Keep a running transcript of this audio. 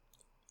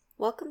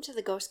Welcome to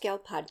the Ghost Gal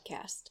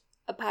Podcast,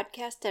 a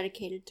podcast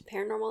dedicated to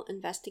paranormal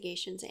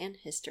investigations and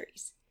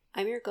histories.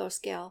 I'm your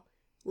Ghost Gal,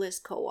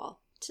 Liz Kowal.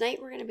 Tonight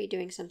we're going to be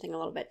doing something a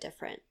little bit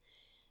different.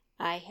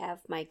 I have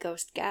my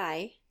ghost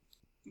guy.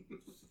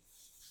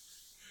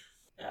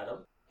 Adam.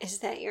 Is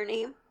that your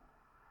name?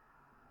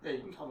 Yeah, you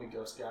can call me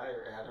Ghost Guy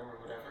or Adam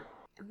or whatever.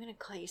 I'm going to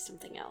call you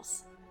something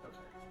else. Okay.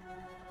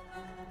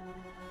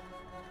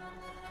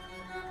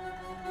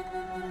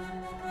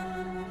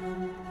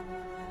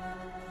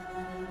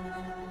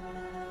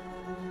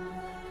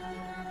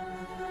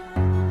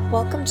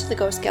 Welcome to the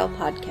Ghost Gal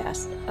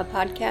Podcast, a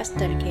podcast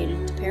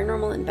dedicated to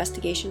paranormal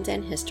investigations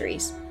and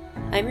histories.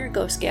 I'm your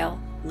Ghost Gal,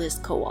 Liz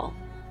Kowal.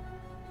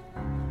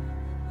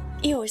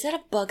 Ew, is that a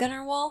bug on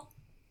our wall?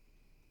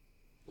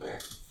 Where?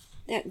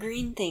 That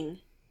green thing.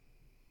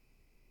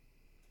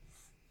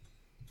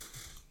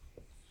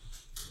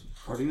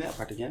 Recording that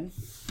part again?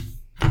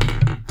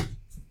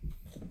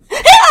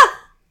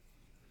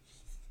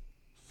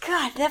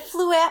 God, that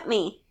flew at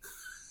me.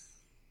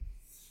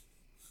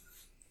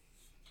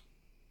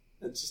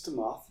 It's just a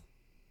moth.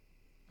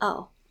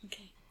 Oh,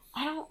 okay.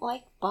 I don't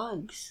like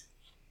bugs.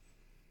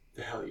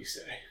 The hell you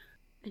say?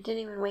 I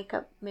didn't even wake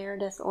up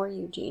Meredith or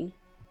Eugene.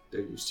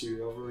 They're used to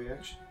your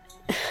overreaction?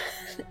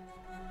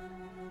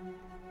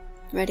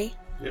 Ready?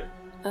 Yep.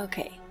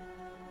 Okay.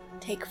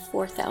 Take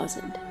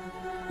 4,000.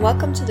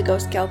 Welcome to the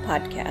Ghost Gal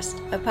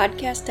Podcast, a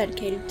podcast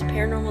dedicated to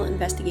paranormal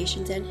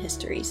investigations and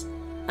histories.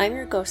 I'm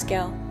your Ghost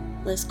Gal,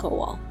 Liz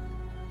Kowal.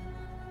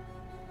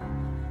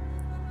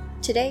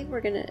 Today we're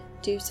going to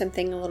do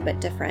something a little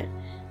bit different.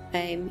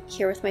 I'm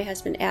here with my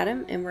husband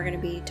Adam, and we're going to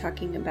be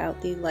talking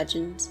about the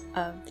legends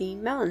of the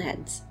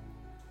Melonheads.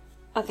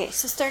 Okay,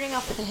 so starting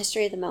off with the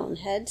history of the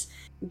Melonheads,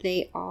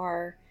 they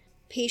are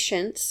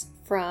patients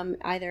from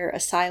either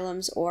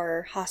asylums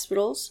or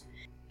hospitals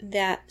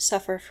that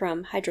suffer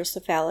from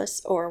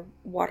hydrocephalus or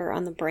water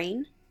on the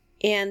brain.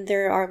 And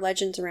there are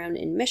legends around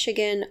in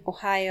Michigan,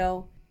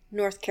 Ohio,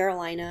 North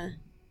Carolina,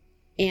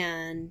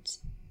 and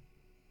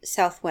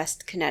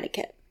Southwest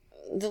Connecticut.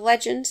 The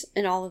legends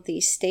in all of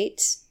these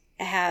states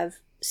have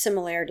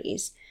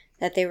similarities,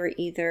 that they were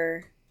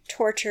either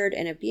tortured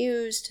and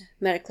abused,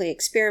 medically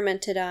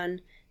experimented on,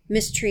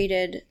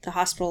 mistreated, the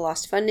hospital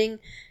lost funding,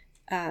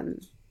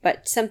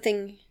 but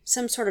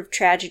some sort of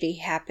tragedy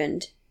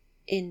happened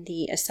in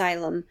the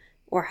asylum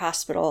or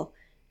hospital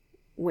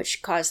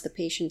which caused the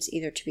patients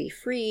either to be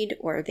freed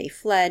or they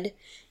fled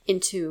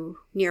into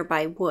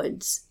nearby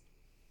woods,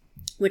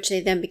 which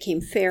they then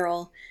became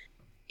feral,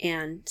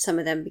 and some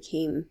of them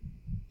became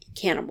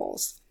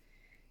cannibals.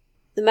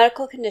 The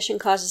medical condition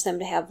causes them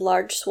to have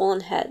large swollen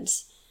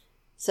heads.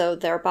 So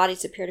their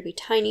bodies appear to be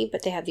tiny,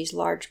 but they have these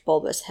large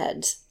bulbous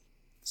heads.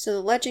 So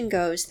the legend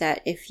goes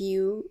that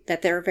that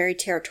they're very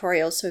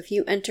territorial. So if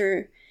you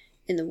enter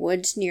in the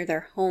woods near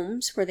their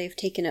homes where they've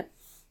taken up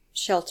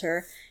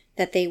shelter,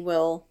 that they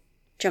will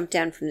jump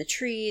down from the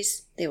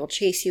trees, they will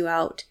chase you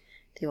out,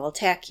 they will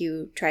attack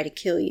you, try to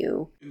kill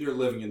you. And they're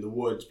living in the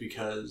woods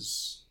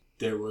because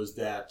there was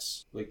that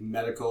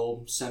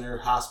medical center,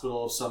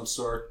 hospital of some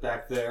sort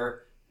back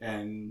there,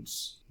 and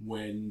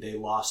when they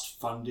lost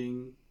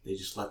funding, they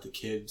just let the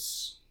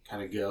kids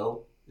kind of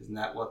go. Isn't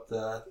that what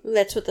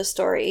That's what the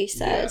story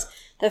says.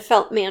 Yeah. The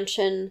Felt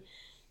Mansion,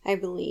 I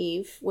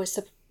believe, was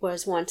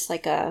once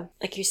like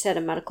you said,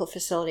 a medical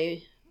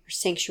facility or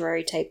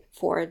sanctuary type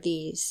for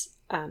these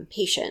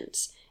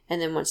patients. And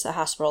then once the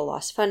hospital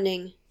lost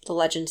funding, the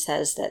legend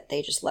says that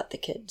they just let the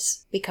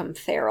kids become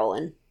feral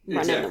and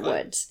run in the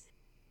woods.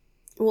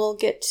 We'll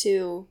get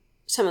to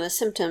some of the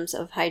symptoms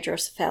of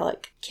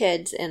hydrocephalic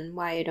kids and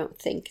why I don't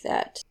think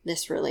that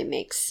this really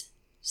makes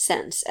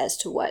sense as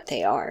to what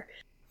they are.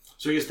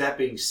 So I guess that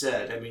being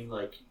said, I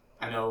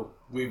know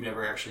we've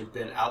never actually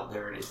been out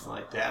there or anything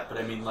like that, but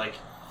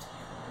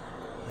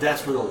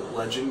that's where the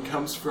legend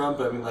comes from.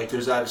 But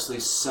there's obviously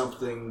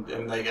something,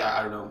 I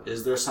don't know,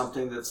 is there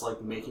something that's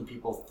making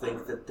people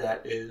think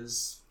that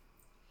is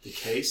the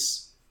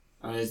case?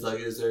 Is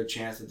there a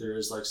chance that there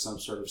is some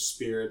sort of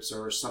spirits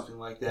or something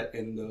like that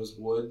in those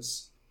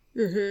woods?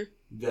 Mm-hmm.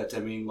 That, are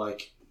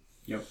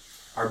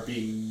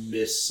being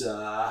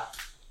misidentified?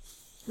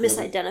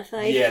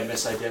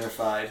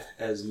 Misidentified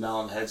as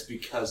Melonheads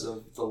because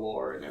of the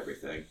lore and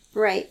everything.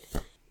 Right.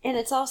 And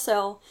it's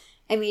also,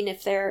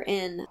 if they're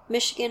in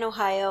Michigan,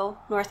 Ohio,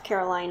 North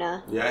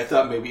Carolina. Yeah, I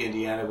thought maybe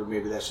Indiana, but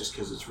maybe that's just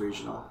because it's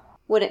regional.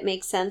 Would it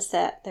make sense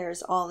that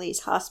there's all these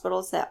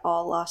hospitals that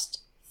all lost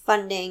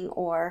funding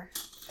or...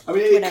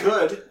 it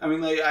could.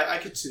 I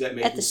could see that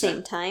making at the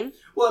same time.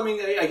 Well,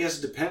 I guess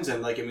it depends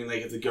on,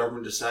 if the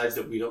government decides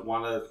that we don't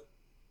want to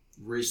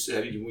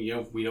research, we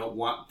don't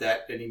want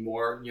that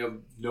anymore,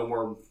 no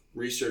more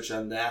research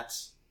on that,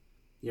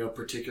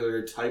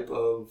 particular type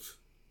of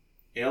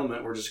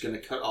ailment, we're just going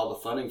to cut all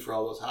the funding for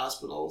all those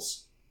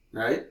hospitals,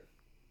 right?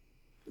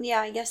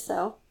 Yeah, I guess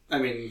so.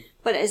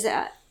 But is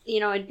that,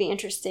 it'd be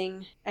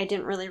interesting. I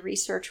didn't really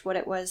research what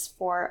it was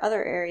for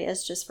other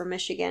areas, just for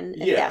Michigan,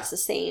 if that's the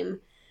same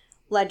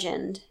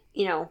legend,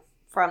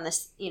 from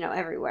this,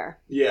 everywhere.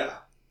 Yeah.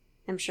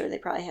 I'm sure they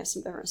probably have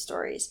some different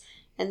stories.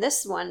 And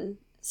this one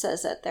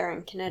says that they're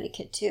in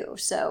Connecticut too.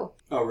 So.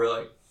 Oh,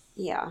 really?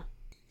 Yeah.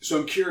 So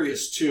I'm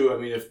curious too. I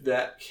mean, if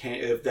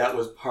that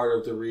was part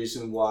of the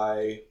reason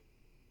why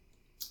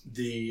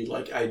the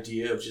like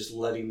idea of just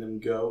letting them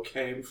go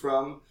came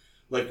from,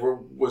 like,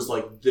 was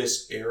like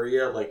this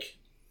area, like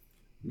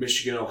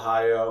Michigan,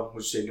 Ohio,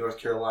 would you say North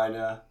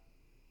Carolina,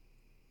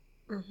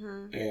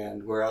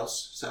 and where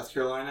else? South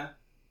Carolina?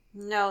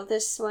 No,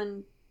 this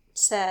one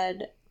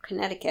said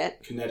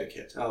Connecticut.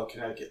 Connecticut. Oh,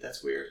 Connecticut.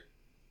 That's weird.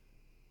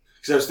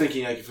 Because I was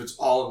thinking, like, if it's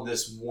all in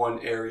this one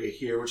area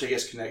here, which I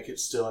guess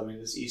Connecticut's still, I mean,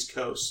 it's East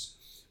Coast.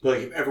 But,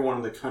 like, if everyone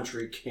in the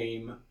country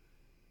came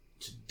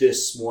to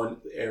this one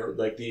area,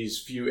 like,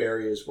 these few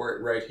areas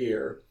right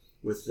here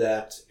with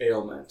that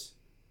ailment,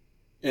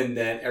 and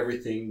then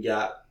everything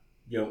got,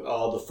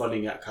 all the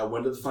funding got cut.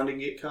 When did the funding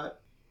get cut?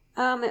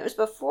 It was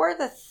before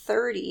the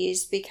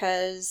 30s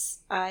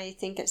because I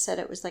think it said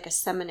it was like a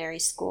seminary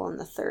school in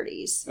the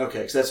 30s. Okay,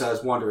 because that's what I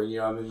was wondering.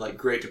 I mean, like,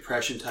 Great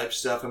Depression type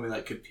stuff. I mean,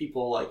 like, could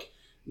people, like,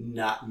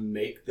 not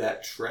make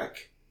that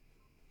trek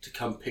to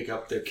come pick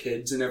up their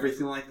kids and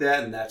everything like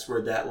that? And that's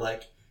where that,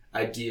 like,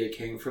 idea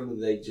came from, that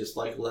they just,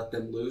 like, let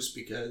them loose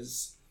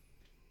because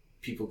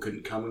people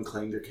couldn't come and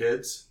claim their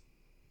kids.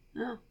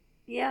 Oh,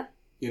 yeah.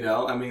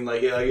 I mean,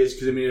 like it's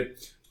because, I mean,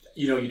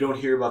 you don't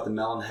hear about the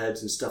melon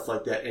heads and stuff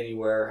like that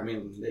anywhere. I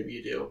mean, maybe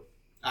you do.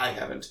 I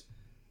haven't.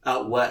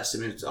 Out west, I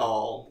mean, it's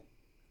all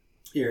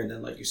here, and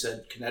then, like you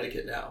said,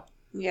 Connecticut now.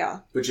 Yeah.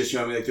 But just,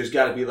 I mean, like, there's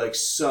got to be, like,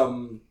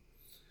 some,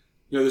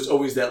 there's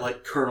always that,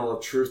 like, kernel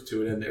of truth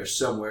to it in there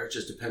somewhere. It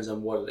just depends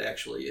on what it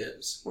actually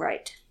is.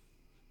 Right.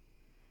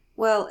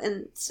 Well,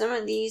 and some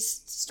of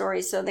these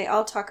stories, so they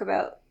all talk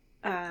about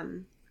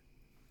the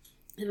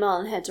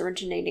melon heads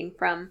originating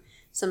from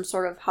some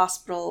sort of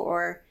hospital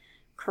or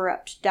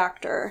corrupt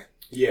doctor.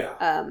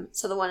 Yeah.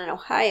 So the one in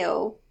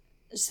Ohio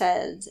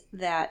said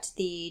that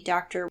the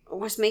doctor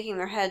was making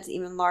their heads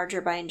even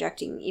larger by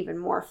injecting even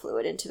more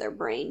fluid into their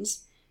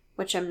brains,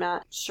 which I'm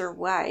not sure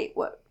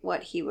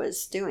what he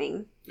was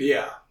doing.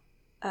 Yeah.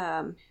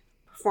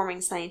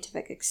 Performing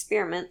scientific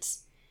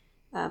experiments,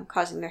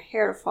 causing their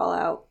hair to fall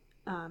out,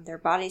 their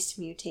bodies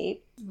to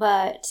mutate.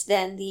 But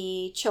then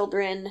the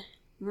children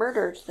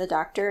murdered the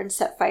doctor and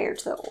set fire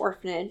to the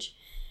orphanage,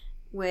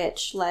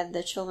 which led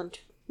the children to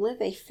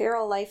live a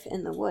feral life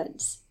in the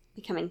woods,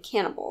 becoming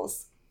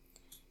cannibals.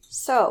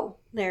 So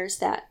there's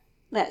that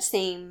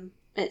same,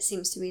 it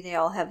seems to be they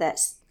all have that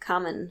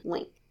common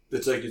link.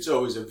 It's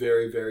always a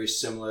very, very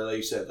similar, like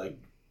you said, like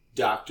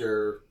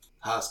doctor,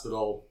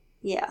 hospital.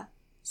 Yeah.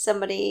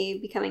 Somebody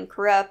becoming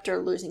corrupt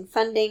or losing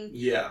funding.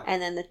 Yeah.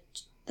 And then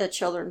the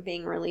children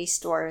being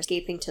released or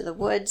escaping to the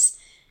woods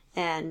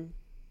and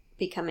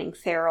becoming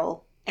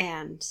feral,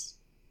 and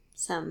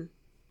some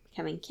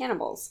becoming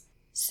cannibals.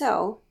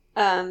 So,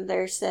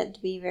 they're said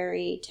to be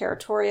very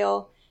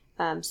territorial.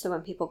 So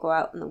when people go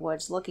out in the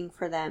woods looking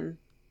for them,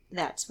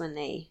 that's when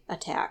they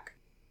attack.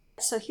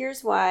 So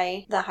here's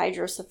why the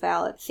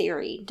hydrocephalic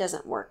theory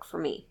doesn't work for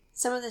me.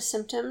 Some of the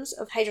symptoms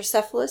of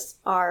hydrocephalus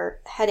are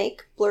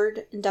headache,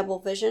 blurred and double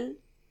vision,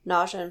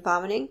 nausea and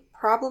vomiting,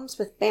 problems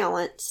with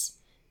balance,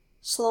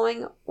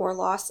 slowing or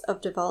loss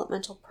of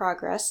developmental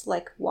progress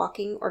like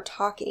walking or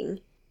talking,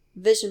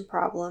 vision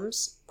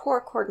problems, poor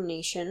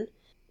coordination,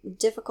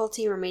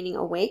 difficulty remaining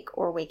awake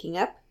or waking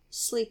up,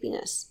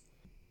 sleepiness.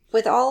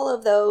 With all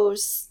of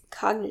those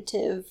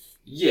cognitive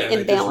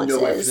imbalances, there's no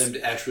way for them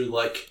to actually,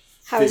 like,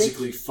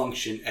 physically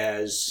function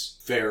as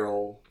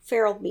feral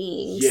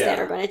beings that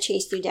are going to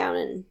chase you down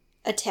and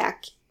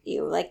attack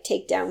you, like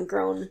take down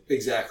grown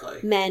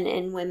men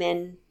and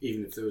women.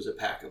 Even if there was a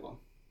pack of them.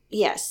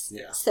 Yes.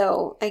 Yeah.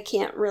 So I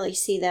can't really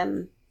see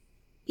them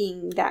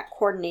being that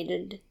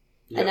coordinated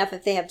enough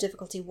if they have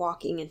difficulty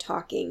walking and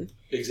talking.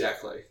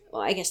 Exactly.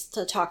 Well, I guess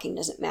the talking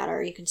doesn't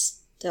matter. You can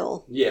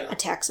still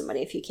attack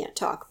somebody if you can't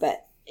talk.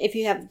 But if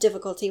you have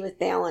difficulty with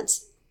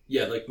balance...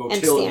 Yeah, like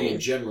motility in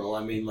general.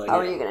 I mean, like... How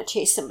are you going to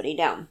chase somebody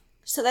down?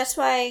 So that's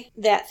why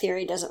that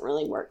theory doesn't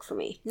really work for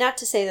me. Not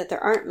to say that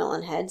there aren't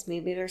melon heads.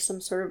 Maybe there's some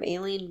sort of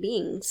alien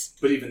beings.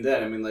 But even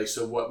then, I mean, like,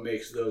 so what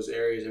makes those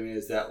areas... I mean,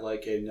 is that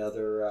like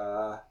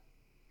another,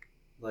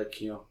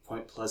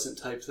 Point Pleasant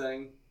type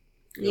thing?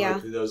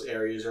 Like those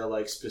areas are,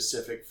 like,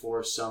 specific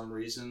for some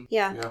reason?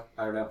 Yeah.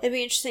 I don't know. It'd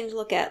be interesting to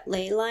look at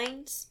ley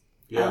lines.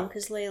 Yeah.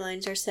 Because ley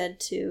lines are said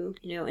to,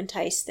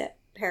 entice that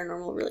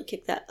paranormal, really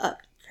kick that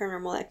up.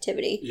 Paranormal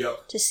activity.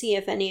 Yep. To see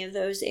if any of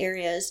those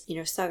areas,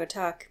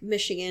 Saugatuck,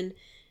 Michigan,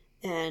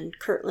 and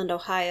Kirtland,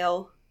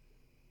 Ohio,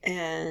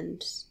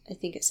 and I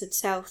think it said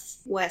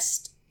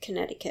Southwest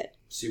Connecticut.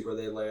 See where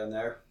they lay on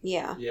there?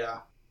 Yeah. Yeah.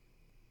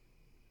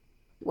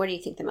 What do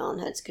you think the melon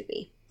heads could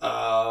be?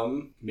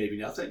 Maybe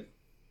nothing.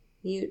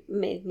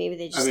 Maybe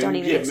they just don't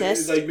even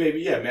exist. I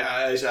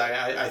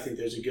think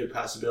there's a good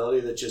possibility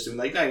that just,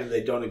 not even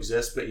they don't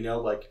exist, but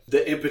like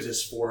the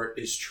impetus for it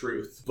is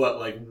truth. But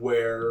like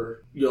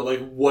where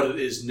what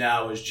it is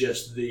now is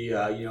just the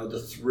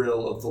the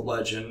thrill of the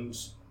legend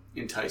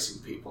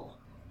enticing people.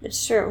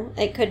 It's true.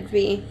 It could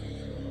be.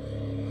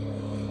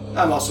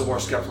 I'm also more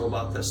skeptical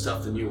about this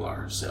stuff than you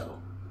are, so.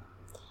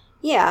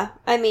 Yeah,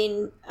 I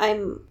mean,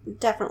 I'm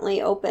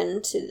definitely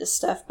open to this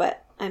stuff,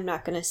 but I'm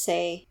not going to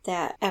say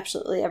that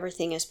absolutely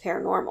everything is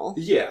paranormal.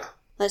 Yeah.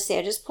 Let's see,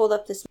 I just pulled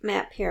up this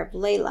map here of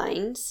ley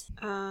lines.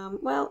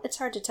 Well, it's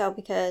hard to tell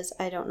because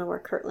I don't know where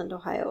Kirtland,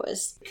 Ohio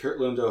is.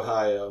 Kirtland,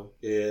 Ohio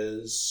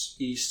is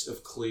east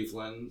of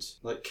Cleveland,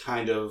 like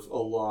kind of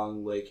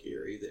along Lake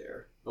Erie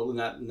there. Well,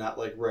 not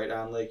like right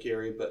on Lake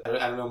Erie, but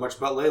I don't know much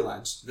about ley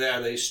lines.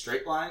 Are they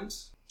straight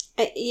lines?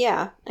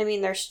 Yeah, I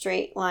mean, they're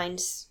straight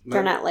lines.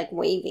 They're not like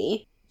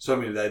wavy. So, I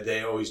mean, are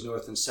they always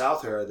north and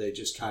south, or are they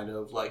just kind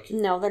of like...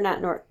 No, they're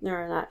not north.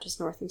 They're not just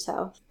north and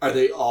south. Are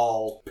they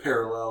all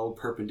parallel,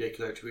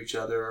 perpendicular to each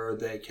other, or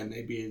can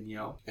they be,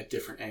 at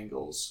different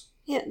angles?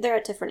 Yeah, they're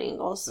at different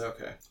angles.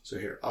 Okay. So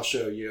here, I'll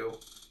show you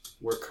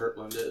where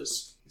Kirtland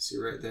is. You see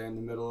right there in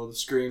the middle of the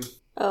screen?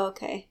 Oh,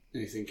 okay.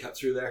 Anything cut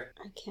through there?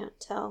 I can't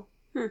tell.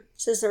 It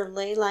says there are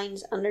ley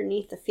lines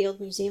underneath the Field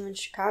Museum in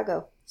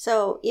Chicago.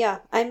 So, yeah,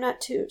 I'm not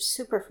too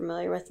super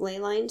familiar with ley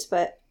lines,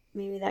 but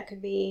maybe that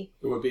could be...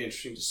 It would be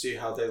interesting to see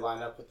how they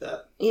line up with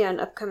that. Yeah, an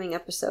upcoming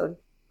episode.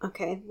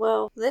 Okay,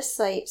 well, this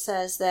site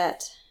says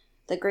that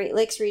the Great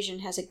Lakes region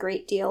has a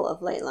great deal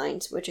of ley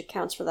lines, which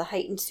accounts for the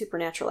heightened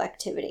supernatural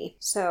activity.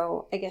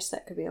 So, I guess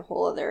that could be a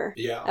whole other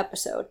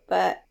episode.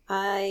 But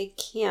I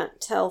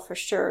can't tell for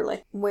sure,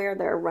 like, where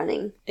they're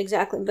running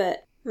exactly,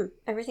 but...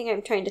 Everything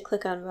I'm trying to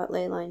click on about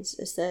ley lines,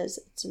 it says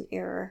it's an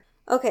error.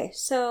 Okay,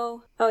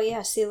 so... Oh,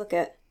 yeah, see, look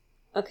at...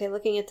 Okay,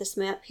 looking at this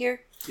map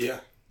here.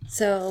 Yeah.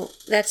 So,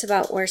 that's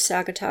about where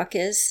Saugatuck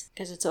is,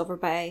 because it's over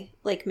by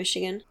Lake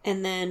Michigan.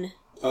 And then...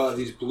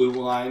 These blue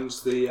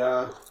lines,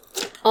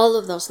 all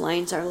of those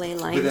lines are ley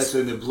lines. But that's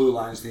in the blue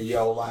lines, the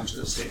yellow lines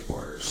are the state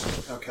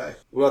borders. Okay.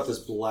 What about this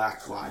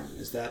black line?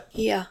 Is that...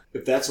 Yeah.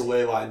 If that's a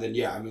ley line, then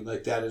yeah, I mean,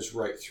 like, that is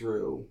right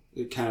through.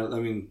 It kind of, I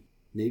mean...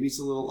 Maybe it's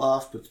a little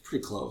off, but it's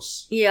pretty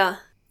close. Yeah.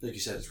 Like you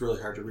said, it's really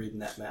hard to read in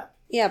that map.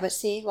 Yeah, but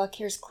see, look,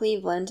 here's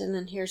Cleveland, and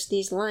then here's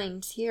these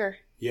lines here.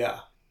 Yeah.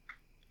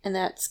 And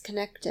that's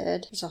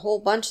connected. There's a whole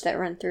bunch that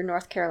run through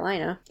North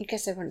Carolina. I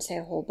guess I wouldn't say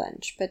a whole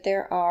bunch, but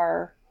there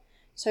are...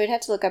 So I'd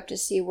have to look up to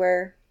see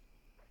where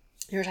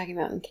they were talking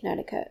about in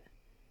Connecticut.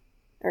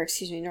 Or,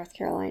 excuse me, North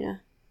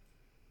Carolina.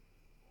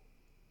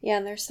 Yeah,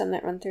 and there's some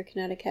that run through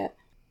Connecticut.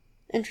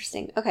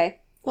 Interesting. Okay.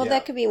 Well,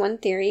 that could be one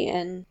theory,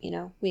 and,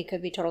 we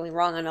could be totally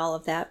wrong on all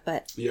of that,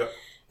 but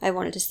I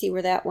wanted to see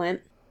where that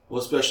went.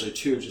 Well, especially,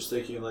 too, just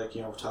thinking, like,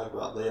 we're talking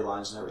about ley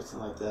lines and everything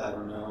like that. I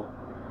don't know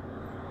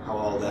how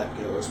all that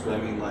goes, but,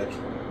 I mean, like,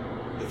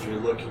 if you're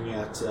looking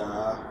at,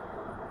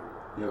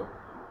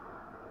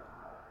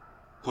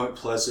 Point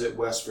Pleasant,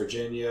 West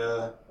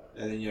Virginia,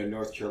 and then,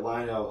 North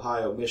Carolina,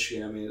 Ohio,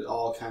 Michigan, I mean, it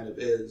all kind of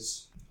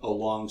is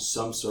along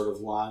some sort of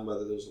line,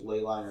 whether there's a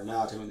ley line or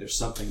not. I mean, there's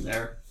something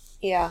there.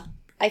 Yeah.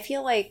 I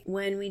feel like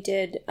when we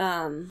did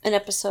an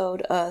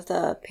episode of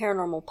the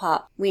Paranormal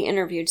Pop, we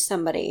interviewed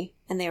somebody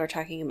and they were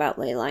talking about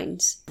ley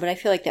lines. But I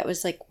feel like that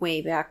was like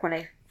way back when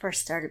I first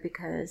started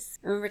because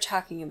I remember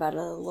talking about it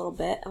a little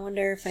bit. I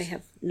wonder if I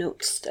have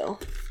notes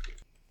still.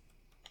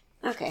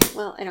 Okay,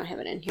 well, I don't have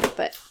it in here,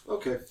 but...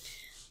 Okay.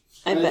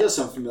 It does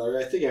sound familiar.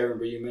 I think I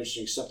remember you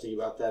mentioning something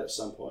about that at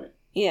some point.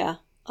 Yeah.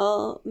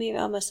 Maybe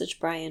I'll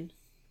message Brian.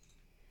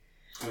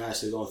 And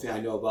honestly, the only thing I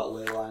know about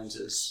ley lines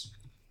is...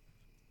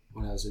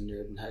 When I was a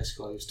nerd in high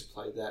school, I used to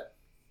play that.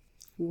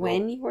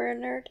 When you were a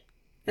nerd?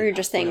 Or you're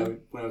just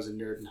saying... When I was a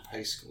nerd in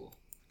high school.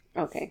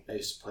 Okay. I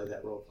used to play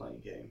that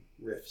role-playing game,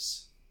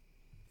 Rifts.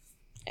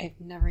 I've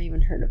never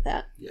even heard of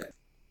that. Yeah,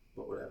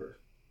 but whatever.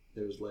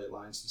 There was ley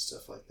lines and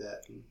stuff like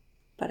that.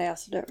 But I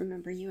also don't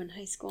remember you in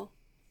high school.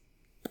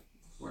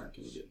 We're not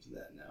going to get into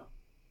that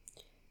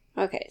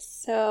now. Okay,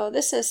 so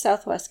this is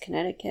Southwest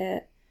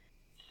Connecticut.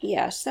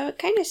 Yeah, so it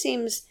kind of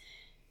seems...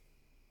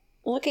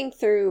 Looking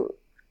through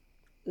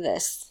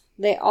this...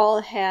 They all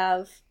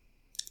have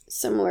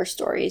similar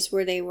stories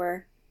where they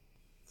were...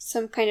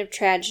 Some kind of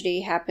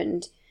tragedy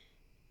happened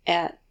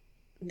at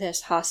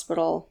this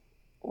hospital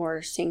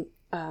or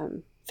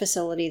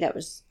facility that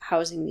was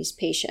housing these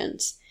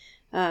patients.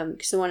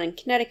 Because the one in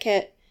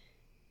Connecticut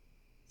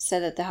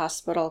said that the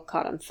hospital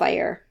caught on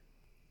fire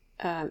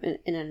in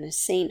an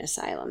insane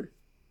asylum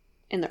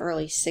in the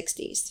early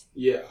 60s.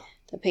 Yeah.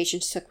 The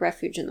patients took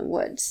refuge in the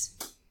woods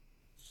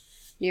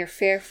near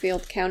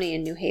Fairfield County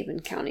and New Haven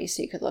County,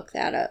 so you could look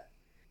that up.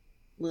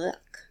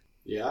 Look.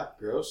 Yeah,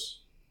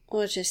 gross.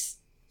 Well, it's just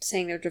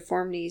saying their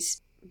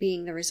deformities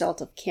being the result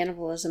of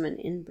cannibalism and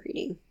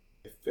inbreeding.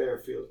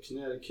 Fairfield,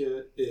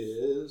 Connecticut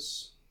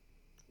is...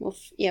 Well,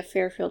 yeah,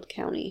 Fairfield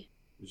County.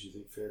 Would you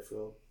think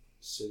Fairfield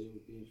City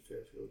would be in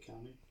Fairfield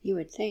County? You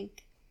would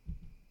think.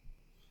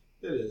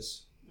 It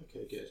is.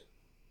 Okay, good.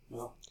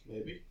 Well,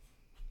 maybe.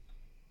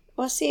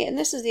 Well, see, and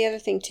this is the other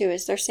thing, too,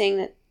 is they're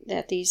saying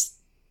that these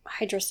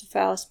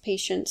hydrocephalus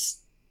patients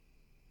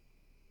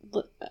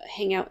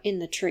hang out in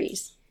the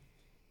trees.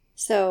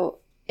 So,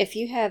 if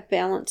you have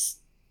balance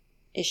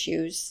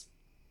issues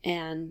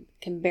and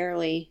can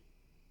barely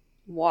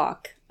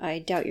walk, I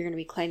doubt you're going to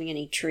be climbing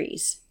any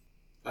trees.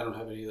 I don't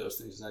have any of those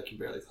things, and I can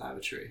barely climb a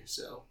tree,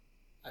 so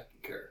I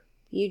concur.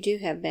 You do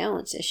have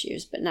balance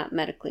issues, but not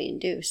medically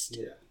induced.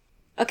 Yeah.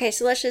 Okay,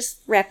 so let's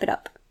just wrap it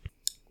up.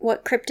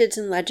 What cryptids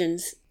and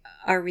legends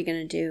are we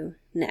going to do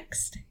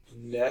next?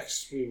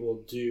 Next, we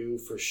will do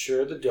for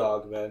sure the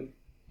Dogmen.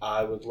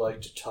 I would like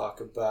to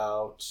talk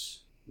about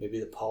maybe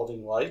the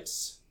Paulding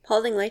Lights.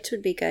 Paulding Lights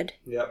would be good.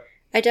 Yep.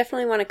 I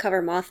definitely want to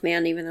cover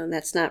Mothman, even though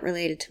that's not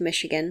related to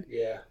Michigan.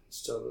 Yeah, it's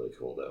still really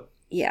cool, though.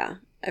 Yeah,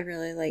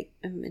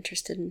 I'm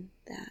interested in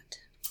that.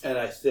 And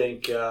I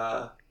think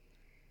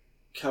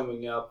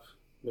coming up,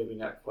 maybe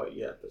not quite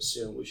yet, but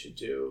soon we should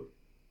do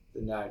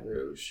the Nine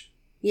Rouge.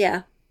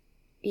 Yeah,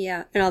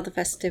 and all the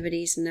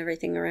festivities and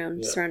everything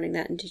around surrounding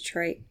that in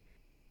Detroit.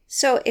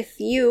 So if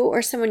you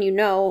or someone you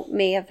know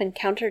may have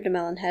encountered a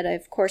melonhead, I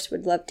of course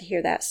would love to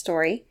hear that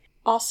story.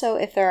 Also,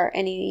 if there are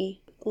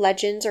any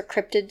legends or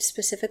cryptids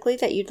specifically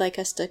that you'd like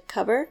us to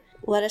cover,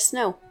 let us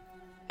know.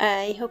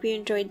 I hope you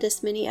enjoyed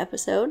this mini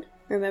episode.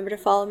 Remember to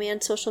follow me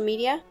on social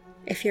media.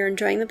 If you're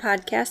enjoying the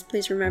podcast,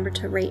 please remember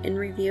to rate and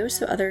review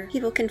so other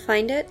people can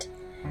find it.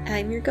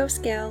 I'm your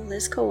ghost gal,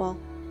 Liz Kowal.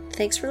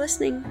 Thanks for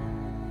listening.